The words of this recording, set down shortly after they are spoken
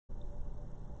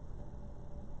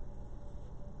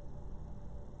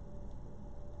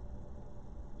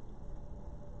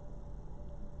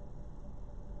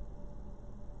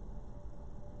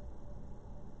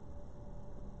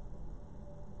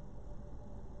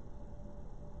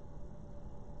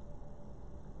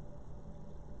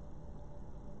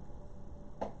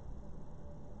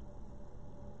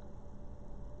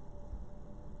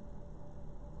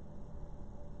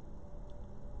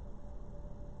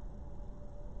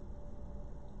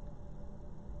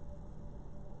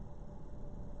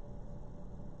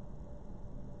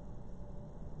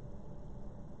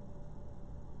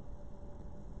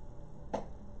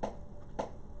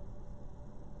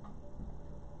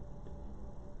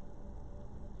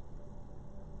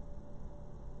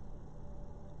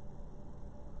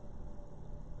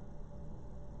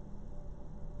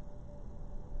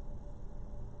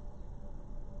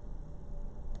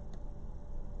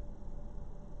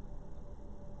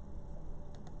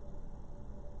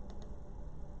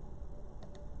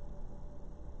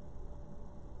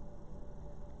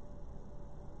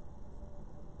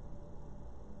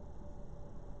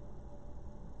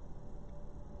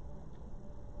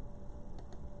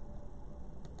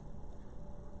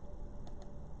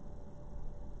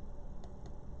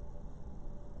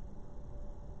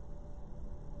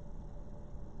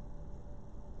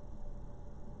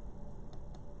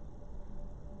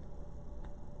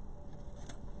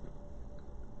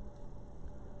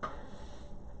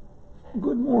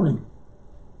Good morning.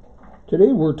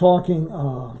 Today we're talking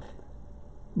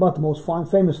about the most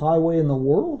famous highway in the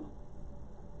world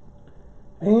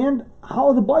and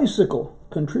how the bicycle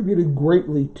contributed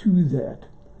greatly to that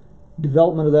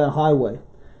development of that highway. A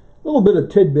little bit of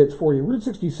tidbits for you. Route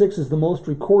 66 is the most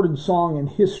recorded song in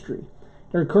history.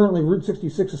 There are currently Route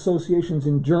 66 associations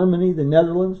in Germany, the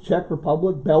Netherlands, Czech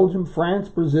Republic, Belgium, France,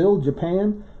 Brazil,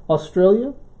 Japan,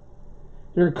 Australia.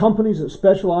 There are companies that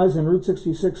specialize in Route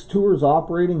 66 tours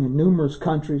operating in numerous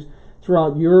countries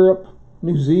throughout Europe,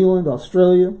 New Zealand,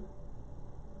 Australia.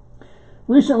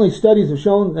 Recently, studies have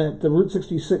shown that the Route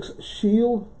 66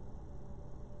 Shield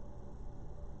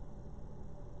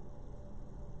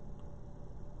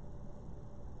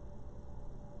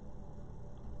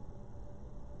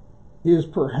is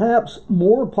perhaps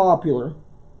more popular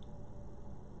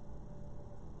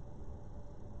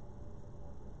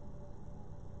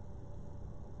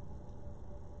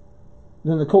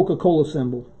than the Coca-Cola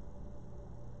symbol.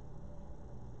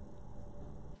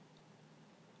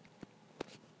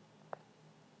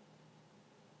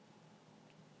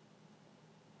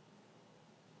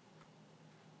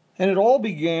 And it all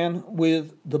began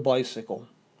with the bicycle.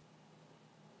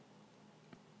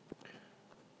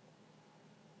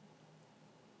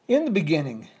 In the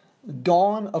beginning, the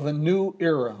dawn of a new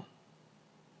era.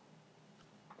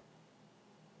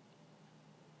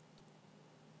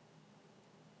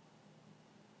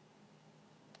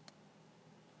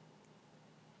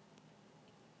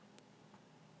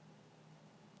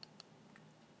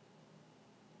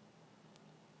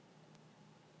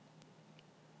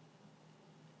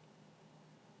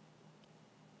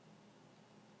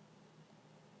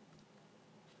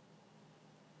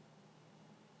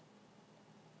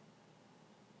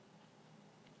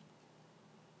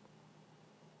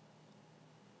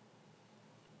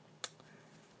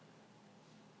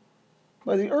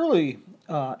 By the early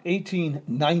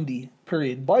 1890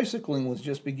 period, bicycling was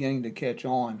just beginning to catch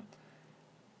on.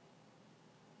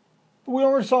 We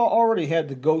already had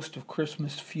the Ghost of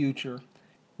Christmas Future.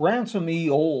 Ransom E.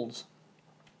 Olds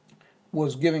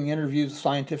was giving interviews to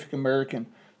Scientific American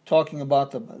talking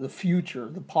about the future,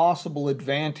 the possible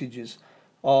advantages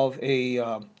of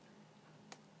a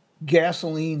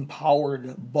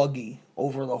gasoline-powered buggy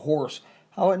over the horse,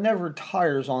 how it never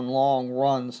tires on long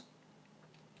runs.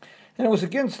 And it was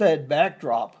against that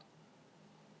backdrop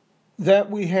that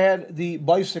we had the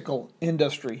bicycle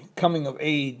industry coming of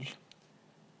age.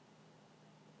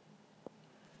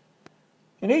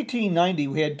 In 1890,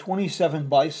 we had 27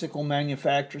 bicycle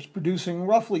manufacturers producing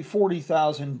roughly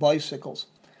 40,000 bicycles.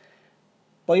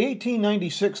 By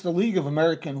 1896, the League of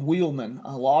American Wheelmen,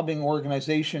 a lobbying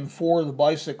organization for the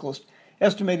bicyclist,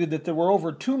 estimated that there were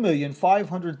over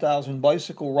 2,500,000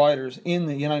 bicycle riders in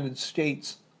the United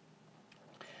States.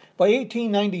 By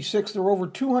 1896, there were over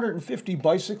 250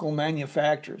 bicycle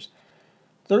manufacturers,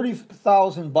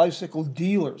 30,000 bicycle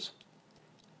dealers.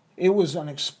 It was an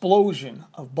explosion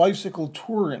of bicycle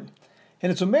touring.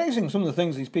 And it's amazing some of the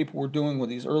things these people were doing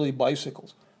with these early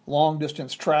bicycles. Long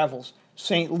distance travels,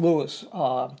 St. Louis,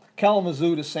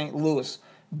 Kalamazoo to St. Louis,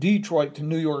 Detroit to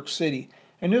New York City.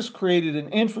 And this created an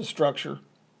infrastructure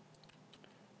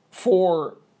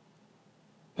for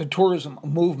the tourism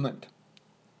movement.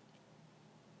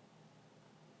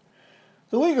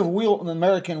 The League of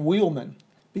American Wheelmen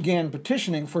began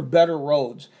petitioning for better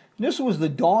roads. And this was the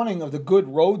dawning of the good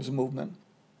roads movement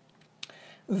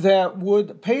that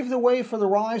would pave the way for the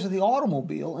rise of the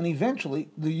automobile and eventually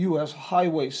the U.S.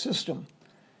 highway system.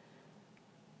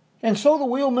 And so the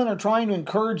wheelmen are trying to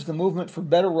encourage the movement for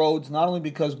better roads, not only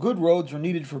because good roads are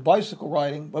needed for bicycle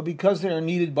riding, but because they are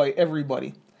needed by everybody.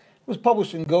 It was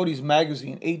published in Godey's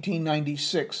magazine,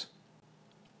 1896.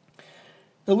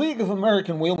 The League of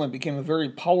American Wheelmen became a very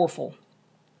powerful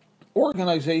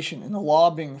organization in the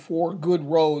lobbying for good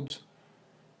roads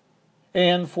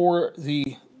and for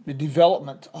the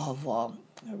development of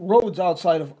roads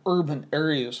outside of urban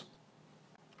areas.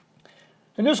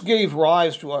 And this gave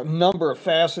rise to a number of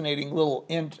fascinating little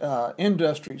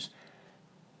industries.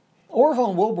 Orville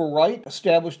and Wilbur Wright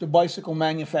established a bicycle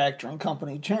manufacturing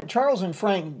company. Charles and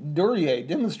Frank Duryea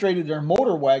demonstrated their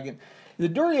motor wagon. The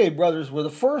Duryea brothers were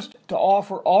the first to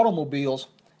offer automobiles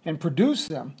and produce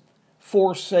them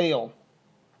for sale.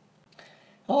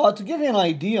 To give you an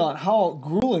idea on how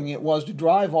grueling it was to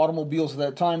drive automobiles at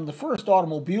that time, the first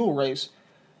automobile race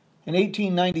in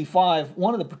 1895,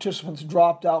 one of the participants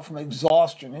dropped out from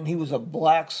exhaustion, and he was a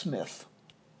blacksmith.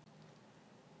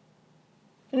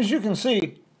 And as you can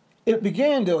see, it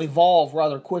began to evolve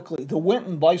rather quickly. The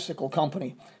Winton Bicycle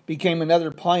Company became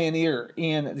another pioneer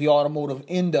in the automotive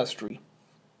industry.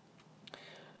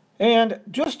 And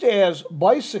just as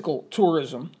bicycle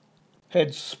tourism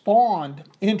had spawned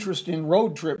interest in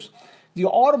road trips, the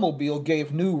automobile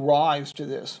gave new rise to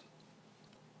this.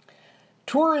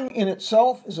 Touring in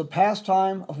itself is a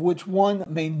pastime of which one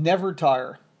may never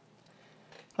tire.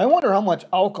 I wonder how much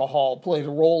alcohol played a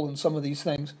role in some of these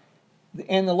things.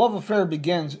 And the love affair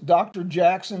begins. Dr.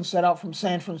 Jackson set out from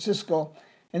San Francisco,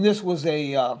 and this was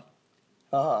just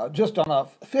on a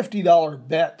 $50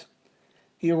 bet.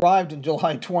 He arrived in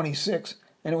July 26,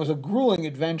 and it was a grueling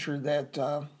adventure that,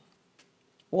 it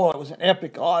was an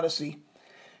epic odyssey.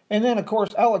 And then, of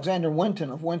course, Alexander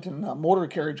Winton of Winton Motor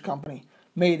Carriage Company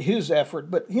made his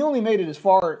effort, but he only made it as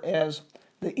far as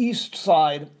the east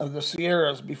side of the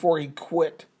Sierras before he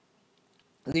quit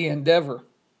the endeavor.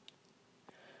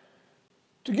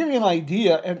 To give you an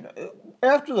idea, and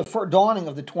after the dawning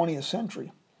of the 20th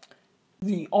century,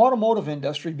 the automotive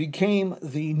industry became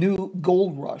the new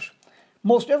gold rush.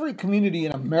 Most every community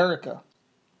in America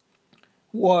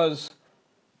was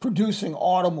producing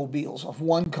automobiles of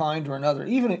one kind or another.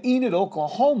 Even in Enid,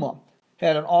 Oklahoma,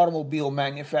 had an automobile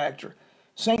manufacturer.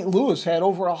 St. Louis had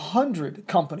over 100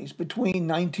 companies between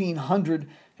 1900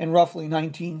 and roughly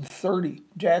 1930.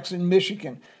 Jackson,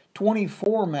 Michigan,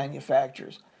 24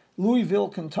 manufacturers. Louisville,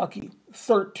 Kentucky,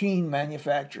 13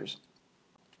 manufacturers.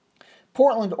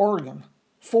 Portland, Oregon,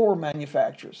 4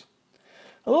 manufacturers.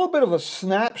 A little bit of a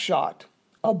snapshot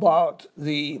about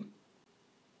the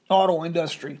auto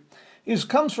industry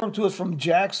comes to us from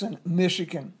Jackson,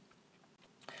 Michigan,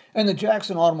 and the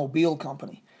Jackson Automobile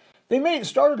Company. They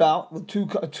started out with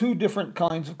two different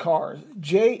kinds of cars.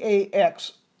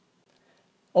 JAXON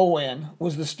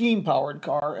was the steam-powered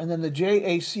car, and then the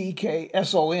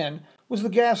JACKSON was the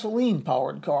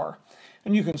gasoline-powered car.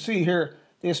 And you can see here,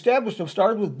 they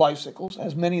started with bicycles,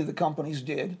 as many of the companies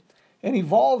did, and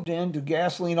evolved into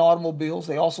gasoline automobiles.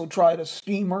 They also tried a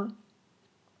steamer.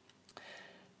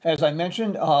 As I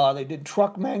mentioned, they did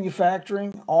truck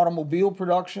manufacturing, automobile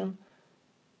production,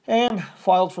 and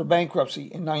filed for bankruptcy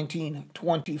in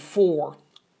 1924.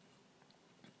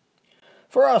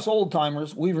 For us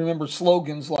old-timers, we remember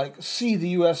slogans like "See the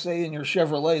USA in your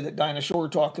Chevrolet" that Dinah Shore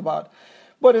talked about.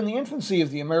 But in the infancy of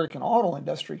the American auto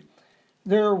industry,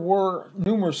 there were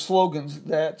numerous slogans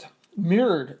that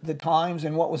mirrored the times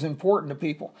and what was important to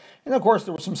people. And of course,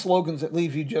 there were some slogans that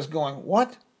leave you just going,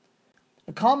 what?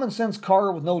 A common sense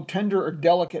car with no tender or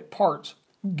delicate parts,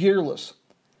 gearless.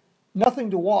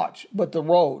 Nothing to watch but the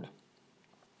road.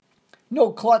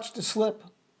 No clutch to slip,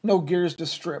 no gears to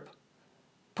strip.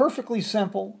 Perfectly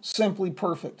simple, simply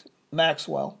perfect,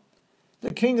 Maxwell.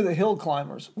 The king of the hill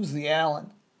climbers was the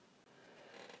Allen.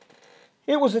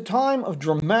 It was a time of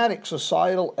dramatic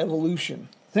societal evolution.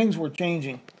 Things were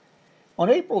changing. On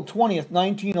April 20th,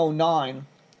 1909,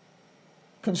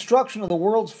 construction of the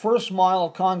world's first mile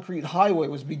of concrete highway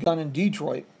was begun in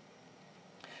Detroit.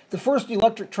 The first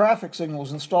electric traffic signal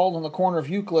was installed on the corner of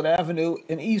Euclid Avenue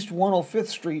and East 105th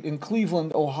Street in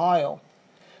Cleveland, Ohio.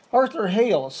 Arthur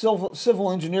Hale, a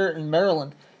civil engineer in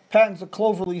Maryland, patents the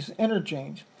Cloverleaf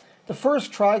interchange. The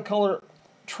first tricolor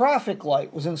traffic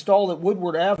light was installed at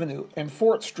Woodward Avenue and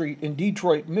 4th Street in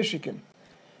Detroit, Michigan.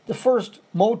 The first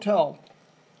motel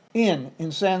inn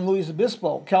in San Luis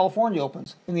Obispo, California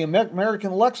opens, and the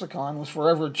American lexicon was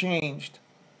forever changed.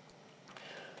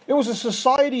 It was a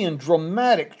society in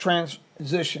dramatic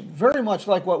transition, very much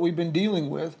like what we've been dealing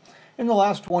with in the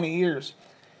last 20 years,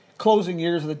 closing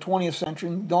years of the 20th century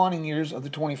and dawning years of the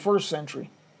 21st century.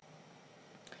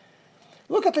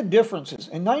 Look at the differences.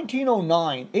 In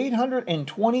 1909,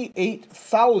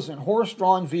 828,000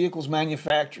 horse-drawn vehicles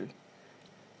manufactured,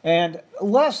 and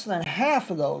less than half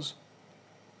of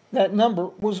that number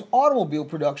was automobile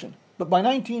production. But by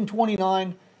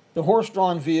 1929, the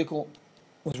horse-drawn vehicle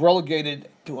was relegated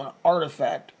to an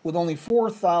artifact, with only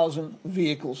 4,000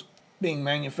 vehicles being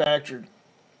manufactured.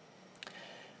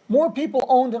 More people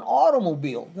owned an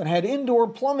automobile than had indoor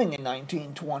plumbing in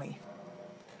 1920.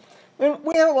 And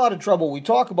we have a lot of trouble. We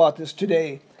talk about this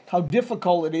today, how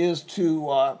difficult it is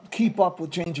to keep up with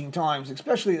changing times,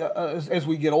 especially as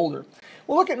we get older.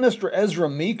 Well, look at Mr. Ezra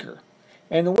Meeker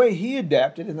and the way he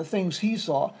adapted and the things he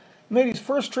saw. He made his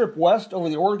first trip west over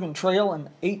the Oregon Trail in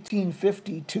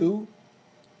 1852.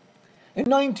 In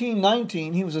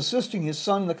 1919, he was assisting his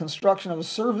son in the construction of a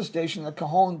service station at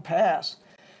Cajon Pass.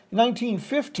 In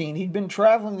 1915, he'd been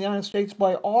traveling the United States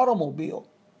by automobile.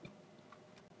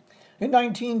 In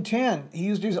 1910, he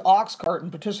used his ox cart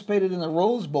and participated in the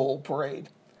Rose Bowl parade.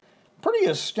 Pretty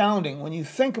astounding when you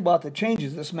think about the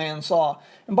changes this man saw.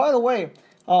 And by the way,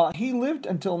 he lived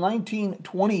until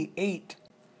 1928.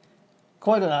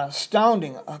 Quite an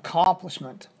astounding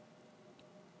accomplishment.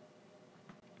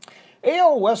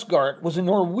 A.L. Westgard was a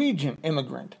Norwegian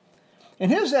immigrant.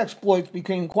 And his exploits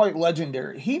became quite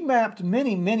legendary. He mapped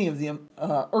many of the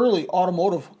early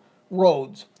automotive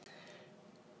roads.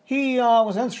 He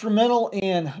was instrumental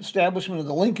in establishment of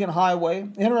the Lincoln Highway.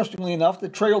 Interestingly enough, the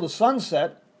Trail to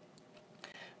Sunset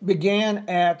began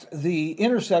at the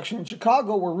intersection in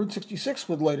Chicago where Route 66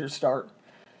 would later start.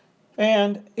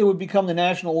 And it would become the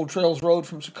National Old Trails Road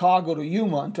from Chicago to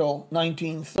Yuma until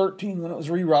 1913 when it was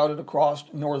rerouted across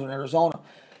northern Arizona.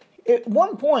 At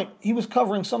one point, he was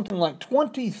covering something like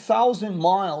 20,000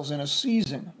 miles in a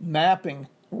season, mapping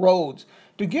roads.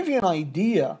 To give you an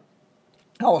idea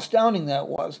how astounding that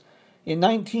was, in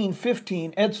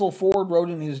 1915, Edsel Ford wrote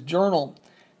in his journal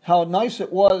how nice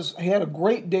it was. He had a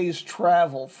great day's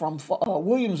travel from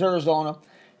Williams, Arizona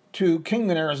to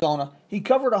Kingman, Arizona. He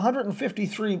covered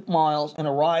 153 miles and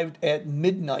arrived at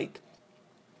midnight.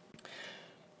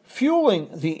 Fueling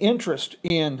the interest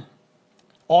in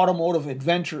automotive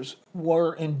adventures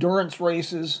were endurance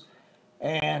races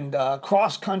and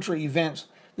cross-country events.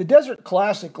 The Desert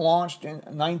Classic launched in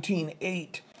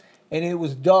 1908, and it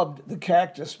was dubbed the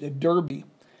Cactus Derby.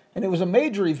 And it was a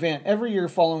major event every year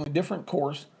following a different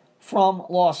course from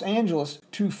Los Angeles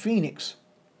to Phoenix.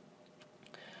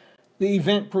 The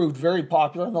event proved very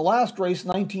popular, and the last race,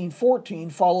 1914,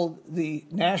 followed the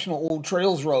National Old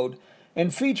Trails Road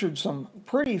and featured some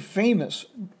pretty famous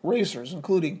racers,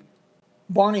 including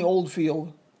Barney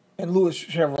Oldfield and Louis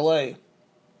Chevrolet.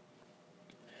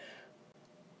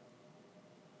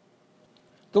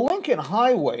 The Lincoln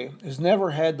Highway has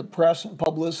never had the press and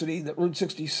publicity that Route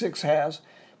 66 has,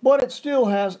 but it still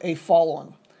has a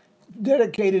following,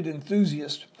 dedicated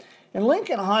enthusiasts. And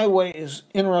Lincoln Highway is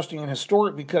interesting and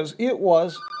historic because it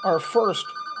was our first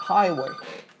highway.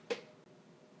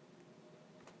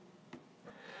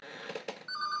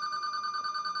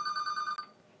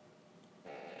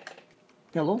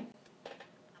 Hello?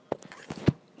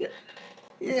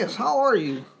 Yes, how are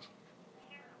you?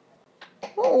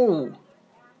 Oh,